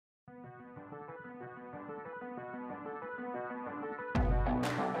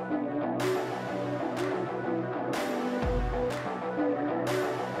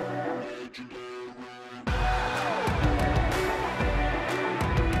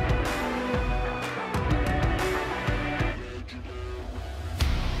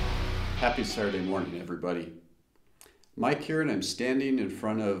Happy Saturday morning, everybody. Mike here, and I'm standing in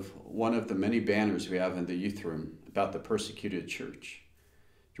front of one of the many banners we have in the youth room about the persecuted church,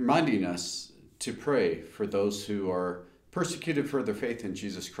 reminding us to pray for those who are persecuted for their faith in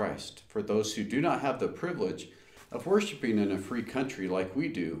Jesus Christ, for those who do not have the privilege of worshiping in a free country like we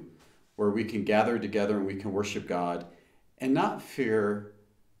do, where we can gather together and we can worship God and not fear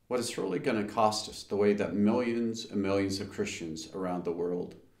what it's really going to cost us, the way that millions and millions of Christians around the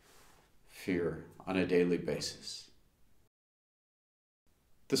world fear on a daily basis.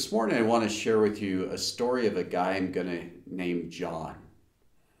 This morning I want to share with you a story of a guy I'm going to name John.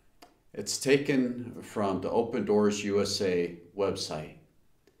 It's taken from the Open Doors USA website.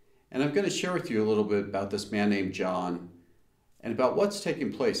 And I'm going to share with you a little bit about this man named John and about what's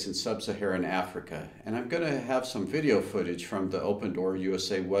taking place in sub-Saharan Africa. And I'm going to have some video footage from the Open Door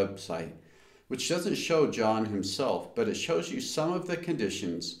USA website, which doesn't show John himself, but it shows you some of the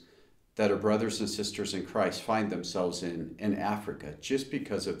conditions that our brothers and sisters in Christ find themselves in Africa just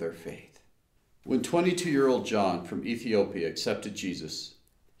because of their faith. When 22-year-old John from Ethiopia accepted Jesus,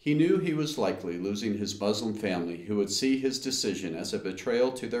 he knew he was likely losing his Muslim family, who would see his decision as a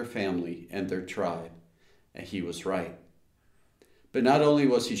betrayal to their family and their tribe, and he was right. But not only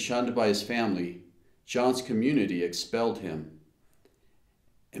was he shunned by his family, John's community expelled him.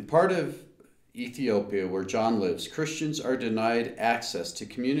 In part of Ethiopia, where John lives, Christians are denied access to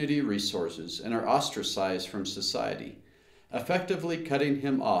community resources and are ostracized from society, effectively cutting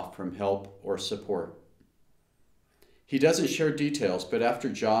him off from help or support. He doesn't share details, but after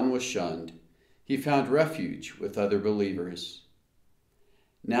John was shunned, he found refuge with other believers.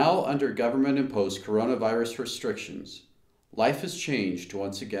 Now, under government-imposed coronavirus restrictions, life has changed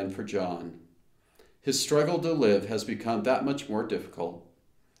once again for John. His struggle to live has become that much more difficult.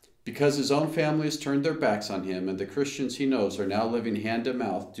 Because his own family has turned their backs on him and the Christians he knows are now living hand to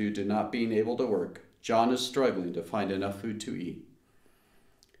mouth due to not being able to work, John is struggling to find enough food to eat.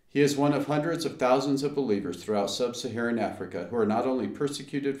 He is one of hundreds of thousands of believers throughout sub-Saharan Africa who are not only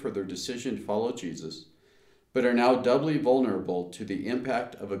persecuted for their decision to follow Jesus, but are now doubly vulnerable to the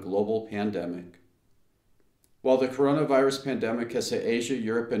impact of a global pandemic. While the coronavirus pandemic has hit Asia,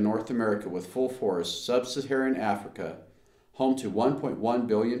 Europe, and North America with full force, sub-Saharan Africa, home to 1.1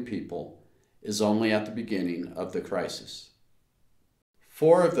 billion people, is only at the beginning of the crisis.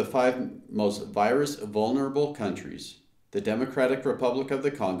 4 of the 5 most virus-vulnerable countries, the Democratic Republic of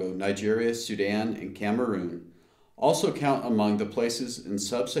the Congo, Nigeria, Sudan, and Cameroon, also count among the places in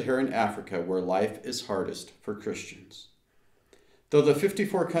sub-Saharan Africa where life is hardest for Christians. Though the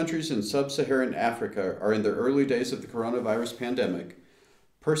 54 countries in sub-Saharan Africa are in the early days of the coronavirus pandemic,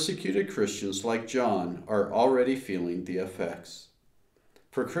 persecuted Christians like John are already feeling the effects.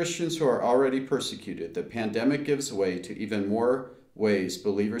 For Christians who are already persecuted, the pandemic gives way to even more ways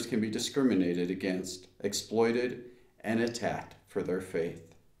believers can be discriminated against, exploited, and attacked for their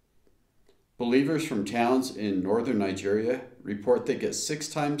faith. Believers from towns in northern Nigeria report they get 6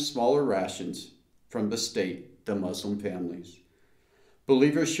 times smaller rations from the state than Muslim families.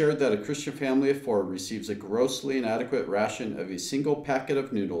 Believers shared that a Christian family of 4 receives a grossly inadequate ration of a single packet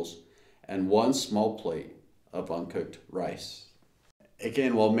of noodles and 1 small plate of uncooked rice.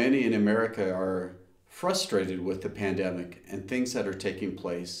 Again, while many in America are frustrated with the pandemic and things that are taking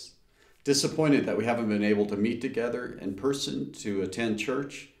place, disappointed that we haven't been able to meet together in person to attend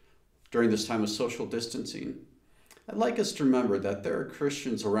church during this time of social distancing, I'd like us to remember that there are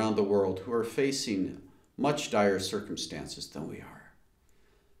Christians around the world who are facing much dire circumstances than we are.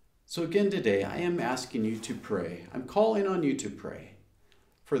 So again today, I am asking you to pray. I'm calling on you to pray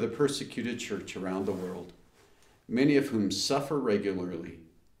for the persecuted church around the world, many of whom suffer regularly,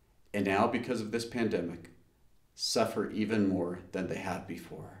 and now because of this pandemic, suffer even more than they have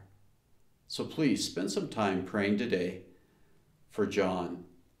before. So please spend some time praying today for John,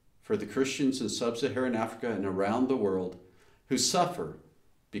 for the Christians in sub-Saharan Africa and around the world who suffer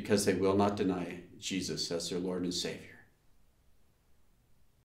because they will not deny Jesus as their Lord and Savior.